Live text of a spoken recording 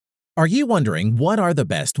Are you wondering what are the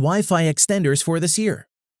best Wi-Fi extenders for this year?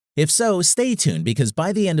 If so, stay tuned because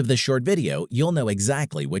by the end of this short video, you'll know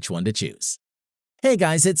exactly which one to choose. Hey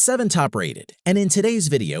guys, it's 7 Top Rated, and in today's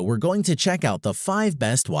video, we're going to check out the 5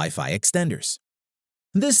 best Wi-Fi extenders.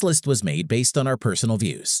 This list was made based on our personal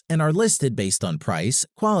views and are listed based on price,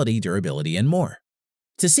 quality, durability, and more.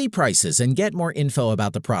 To see prices and get more info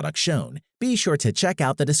about the products shown, be sure to check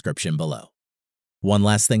out the description below. One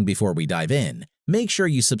last thing before we dive in, make sure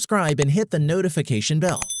you subscribe and hit the notification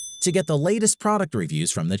bell to get the latest product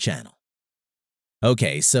reviews from the channel.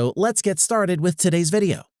 Okay, so let's get started with today's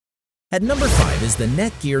video. At number 5 is the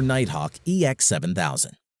Netgear Nighthawk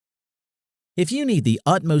EX7000. If you need the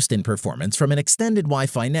utmost in performance from an extended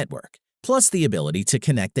Wi-Fi network, plus the ability to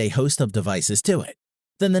connect a host of devices to it,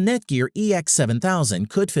 then the Netgear EX7000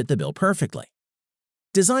 could fit the bill perfectly.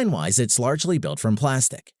 Design-wise, it's largely built from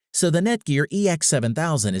plastic, so the Netgear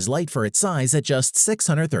EX7000 is light for its size at just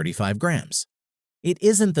 635 grams. It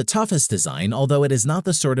isn't the toughest design, although it is not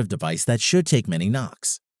the sort of device that should take many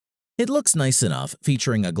knocks. It looks nice enough,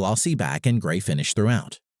 featuring a glossy back and gray finish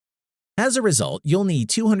throughout. As a result, you'll need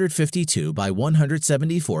 252 by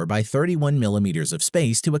 174 by 31 millimeters of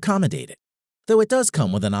space to accommodate it, though it does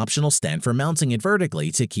come with an optional stand for mounting it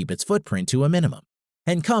vertically to keep its footprint to a minimum,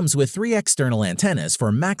 and comes with 3 external antennas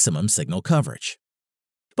for maximum signal coverage.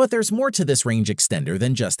 But there's more to this range extender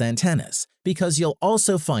than just antennas, because you'll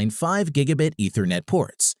also find 5 gigabit Ethernet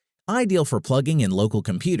ports, ideal for plugging in local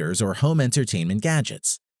computers or home entertainment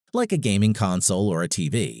gadgets, like a gaming console or a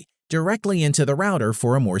TV, directly into the router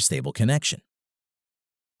for a more stable connection.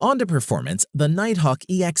 On to performance, the Nighthawk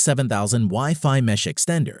EX7000 Wi-Fi Mesh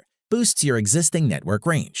Extender boosts your existing network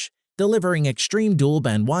range, delivering extreme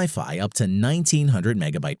dual-band Wi-Fi up to 1900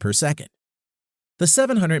 megabit per second. The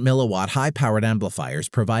 700 milliwatt high-powered amplifiers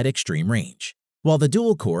provide extreme range, while the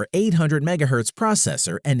dual-core 800 MHz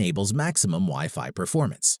processor enables maximum Wi-Fi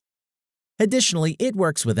performance. Additionally, it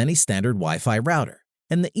works with any standard Wi-Fi router,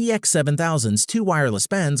 and the EX7000's 2 wireless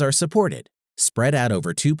bands are supported, spread out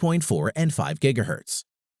over 2.4 and 5 GHz,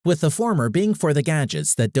 with the former being for the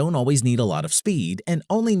gadgets that don't always need a lot of speed and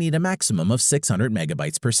only need a maximum of 600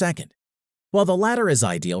 megabytes per second, while the latter is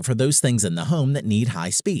ideal for those things in the home that need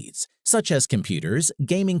high speeds, such as computers,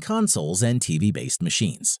 gaming consoles, and TV-based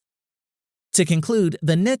machines. To conclude,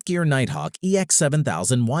 the Netgear Nighthawk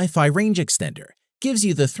EX7000 Wi-Fi Range Extender gives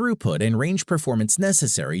you the throughput and range performance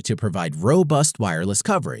necessary to provide robust wireless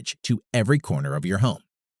coverage to every corner of your home.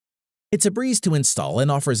 It's a breeze to install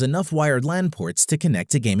and offers enough wired LAN ports to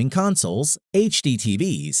connect to gaming consoles, HD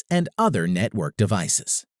TVs, and other network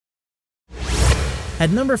devices. At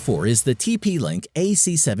number 4 is the TP-Link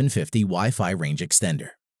AC750 Wi-Fi Range Extender.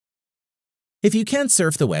 If you can't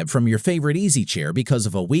surf the web from your favorite easy chair because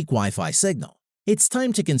of a weak Wi-Fi signal, it's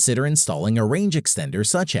time to consider installing a range extender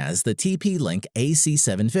such as the TP-Link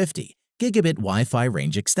AC750 Gigabit Wi-Fi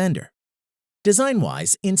Range Extender.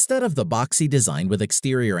 Design-wise, instead of the boxy design with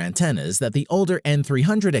exterior antennas that the older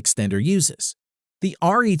N300 extender uses, the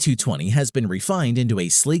RE220 has been refined into a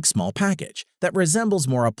sleek small package that resembles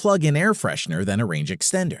more a plug-in air freshener than a range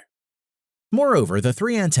extender. Moreover, the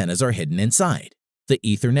 3 antennas are hidden inside, the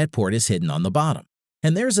Ethernet port is hidden on the bottom,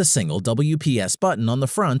 and there's a single WPS button on the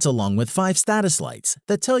front along with 5 status lights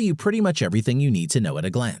that tell you pretty much everything you need to know at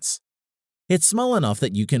a glance. It's small enough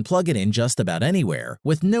that you can plug it in just about anywhere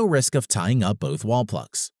with no risk of tying up both wall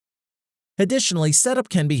plugs. Additionally, setup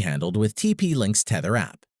can be handled with TP-Link's Tether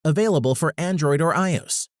app, available for Android or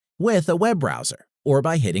iOS, with a web browser, or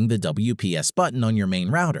by hitting the WPS button on your main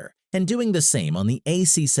router and doing the same on the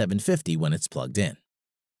AC750 when it's plugged in.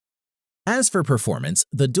 As for performance,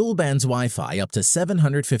 the dual bands Wi-Fi up to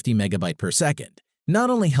 750 megabit per second not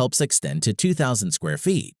only helps extend to 2,000 square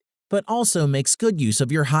feet, but also makes good use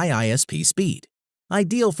of your high ISP speed,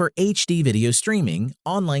 ideal for HD video streaming,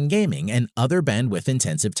 online gaming, and other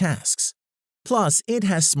bandwidth-intensive tasks. Plus, it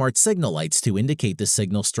has smart signal lights to indicate the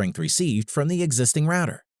signal strength received from the existing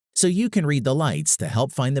router, so you can read the lights to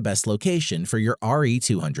help find the best location for your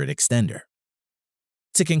RE200 extender.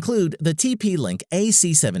 To conclude, the TP-Link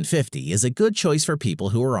AC750 is a good choice for people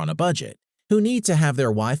who are on a budget, who need to have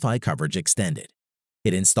their Wi-Fi coverage extended.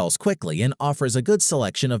 It installs quickly and offers a good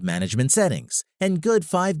selection of management settings and good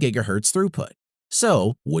 5 GHz throughput,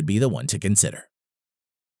 so would be the one to consider.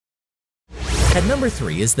 At number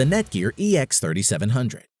 3 is the Netgear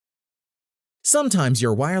EX3700. Sometimes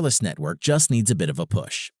your wireless network just needs a bit of a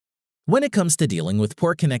push. When it comes to dealing with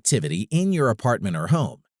poor connectivity in your apartment or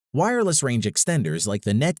home, wireless range extenders like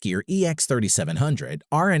the Netgear EX3700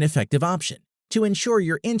 are an effective option to ensure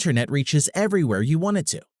your internet reaches everywhere you want it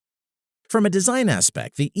to. From a design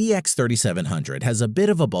aspect, the EX3700 has a bit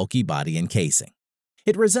of a bulky body and casing.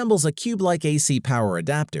 It resembles a cube-like AC power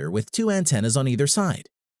adapter with two antennas on either side.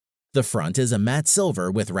 The front is a matte silver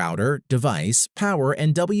with router, device, power,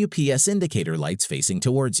 and WPS indicator lights facing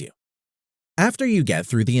towards you. After you get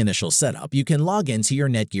through the initial setup, you can log into your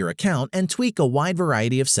Netgear account and tweak a wide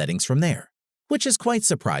variety of settings from there, which is quite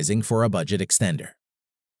surprising for a budget extender.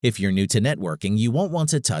 If you're new to networking, you won't want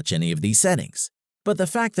to touch any of these settings, but the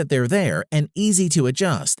fact that they're there and easy to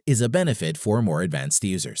adjust is a benefit for more advanced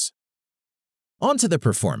users. On to the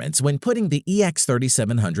performance. When putting the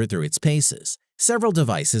EX3700 through its paces, several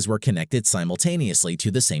devices were connected simultaneously to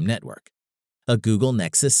the same network. A Google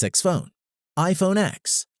Nexus 6 phone, iPhone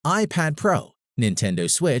X, iPad Pro, Nintendo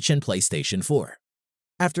Switch, and PlayStation 4.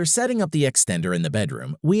 After setting up the extender in the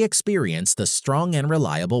bedroom, we experienced a strong and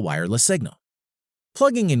reliable wireless signal.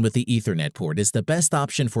 Plugging in with the Ethernet port is the best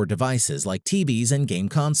option for devices like TVs and game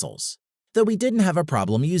consoles, though we didn't have a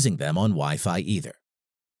problem using them on Wi-Fi either.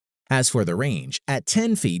 As for the range, at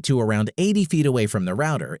 10 feet to around 80 feet away from the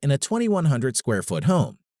router in a 2,100 square foot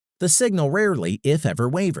home, the signal rarely, if ever,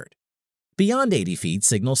 wavered. Beyond 80 feet,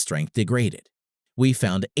 signal strength degraded. We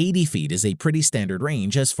found 80 feet is a pretty standard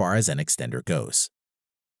range as far as an extender goes.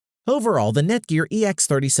 Overall, the Netgear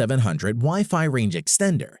EX3700 Wi-Fi range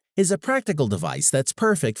extender is a practical device that's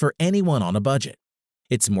perfect for anyone on a budget.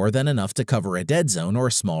 It's more than enough to cover a dead zone or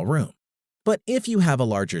a small room. But if you have a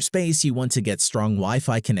larger space you want to get strong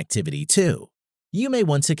Wi-Fi connectivity too, you may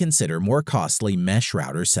want to consider more costly mesh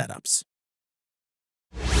router setups.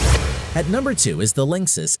 At number 2 is the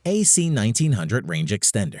Linksys AC1900 range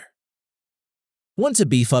extender. Want to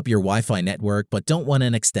beef up your Wi-Fi network but don't want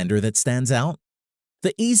an extender that stands out?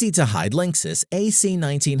 The easy-to-hide Linksys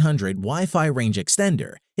AC1900 Wi-Fi range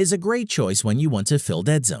extender is a great choice when you want to fill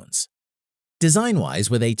dead zones. Design-wise,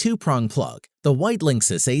 with a two-prong plug, the white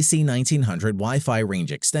Linksys AC1900 Wi-Fi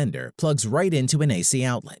range extender plugs right into an AC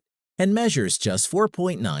outlet and measures just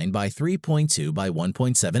 4.9 by 3.2 by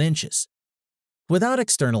 1.7 inches. Without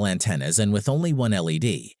external antennas and with only one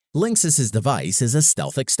LED, Linksys's device is a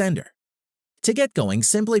stealth extender. To get going,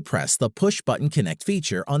 simply press the push-button connect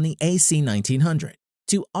feature on the AC1900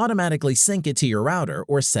 to automatically sync it to your router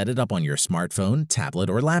or set it up on your smartphone, tablet,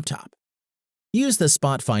 or laptop. Use the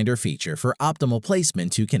Spot Finder feature for optimal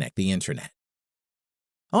placement to connect the internet.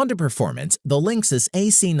 On to performance, the Linksys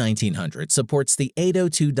AC1900 supports the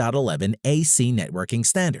 802.11 AC networking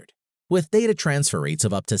standard, with data transfer rates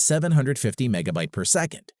of up to 750 MB per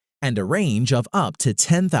second and a range of up to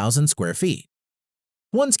 10,000 square feet.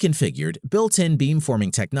 Once configured, built-in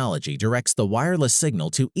beamforming technology directs the wireless signal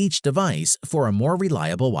to each device for a more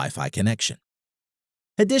reliable Wi-Fi connection.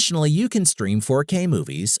 Additionally, you can stream 4K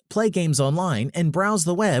movies, play games online, and browse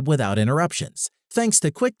the web without interruptions, thanks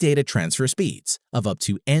to quick data transfer speeds of up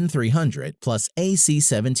to N300 plus AC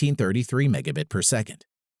 1733 megabit per second.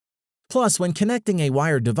 Plus, when connecting a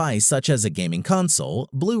wired device such as a gaming console,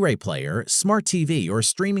 Blu-ray player, smart TV, or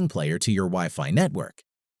streaming player to your Wi-Fi network,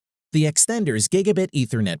 the extender's Gigabit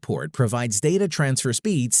Ethernet port provides data transfer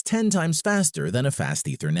speeds 10 times faster than a fast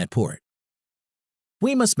Ethernet port.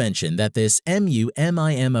 We must mention that this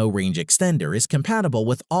MU-MIMO range extender is compatible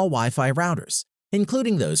with all Wi-Fi routers,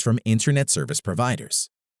 including those from internet service providers.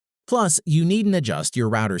 Plus, you needn't adjust your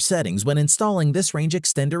router settings when installing this range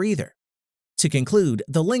extender either. To conclude,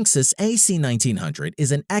 the Linksys AC1900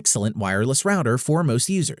 is an excellent wireless router for most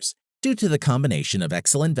users, due to the combination of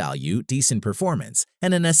excellent value, decent performance,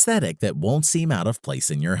 and an aesthetic that won't seem out of place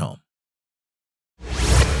in your home.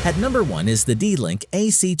 At number 1 is the D-Link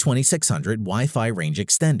AC2600 Wi-Fi range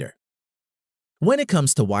extender. When it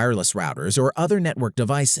comes to wireless routers or other network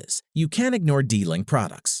devices, you can't ignore D-Link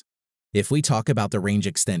products. If we talk about the range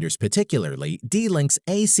extenders particularly, D-Link's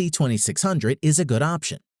AC2600 is a good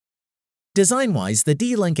option. Design-wise, the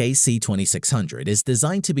D-Link AC2600 is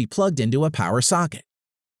designed to be plugged into a power socket.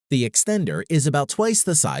 The extender is about twice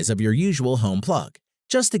the size of your usual home plug,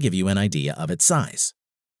 just to give you an idea of its size.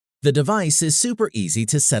 The device is super easy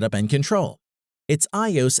to set up and control. Its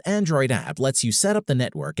iOS Android app lets you set up the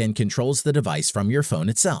network and controls the device from your phone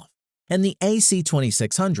itself, and the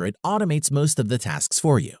AC2600 automates most of the tasks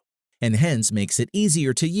for you, and hence makes it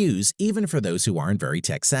easier to use even for those who aren't very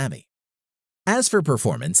tech-savvy. As for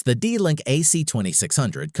performance, the D-Link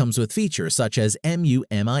AC2600 comes with features such as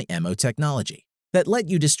MU-MIMO technology that let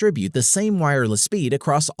you distribute the same wireless speed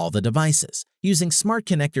across all the devices, using smart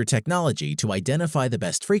connector technology to identify the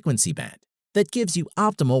best frequency band that gives you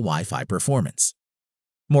optimal Wi-Fi performance.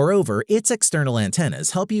 Moreover, its external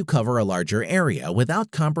antennas help you cover a larger area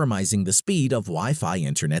without compromising the speed of Wi-Fi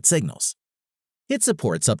internet signals. It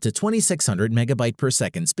supports up to 2600 MB per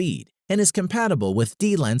second speed and is compatible with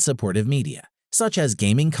DLAN supportive media, such as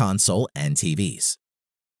gaming console and TVs.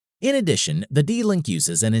 In addition, the D-Link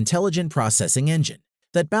uses an intelligent processing engine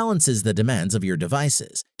that balances the demands of your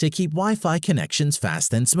devices to keep Wi-Fi connections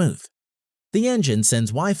fast and smooth. The engine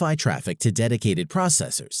sends Wi-Fi traffic to dedicated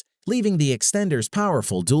processors, leaving the extender's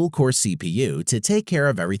powerful dual-core CPU to take care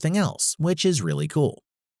of everything else, which is really cool.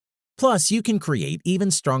 Plus, you can create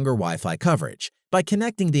even stronger Wi-Fi coverage by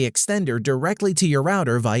connecting the extender directly to your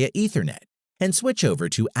router via Ethernet and switch over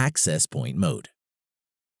to access point mode.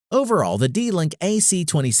 Overall, the D-Link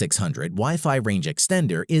AC2600 Wi-Fi range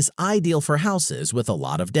extender is ideal for houses with a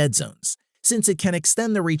lot of dead zones, since it can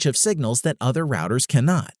extend the reach of signals that other routers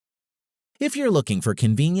cannot. If you're looking for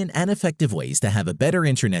convenient and effective ways to have a better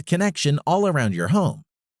internet connection all around your home,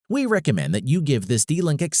 we recommend that you give this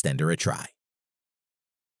D-Link extender a try.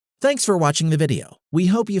 Thanks for watching the video. We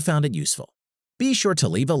hope you found it useful. Be sure to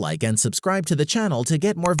leave a like and subscribe to the channel to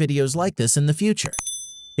get more videos like this in the future.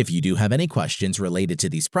 If you do have any questions related to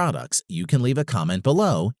these products, you can leave a comment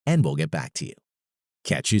below and we'll get back to you.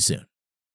 Catch you soon.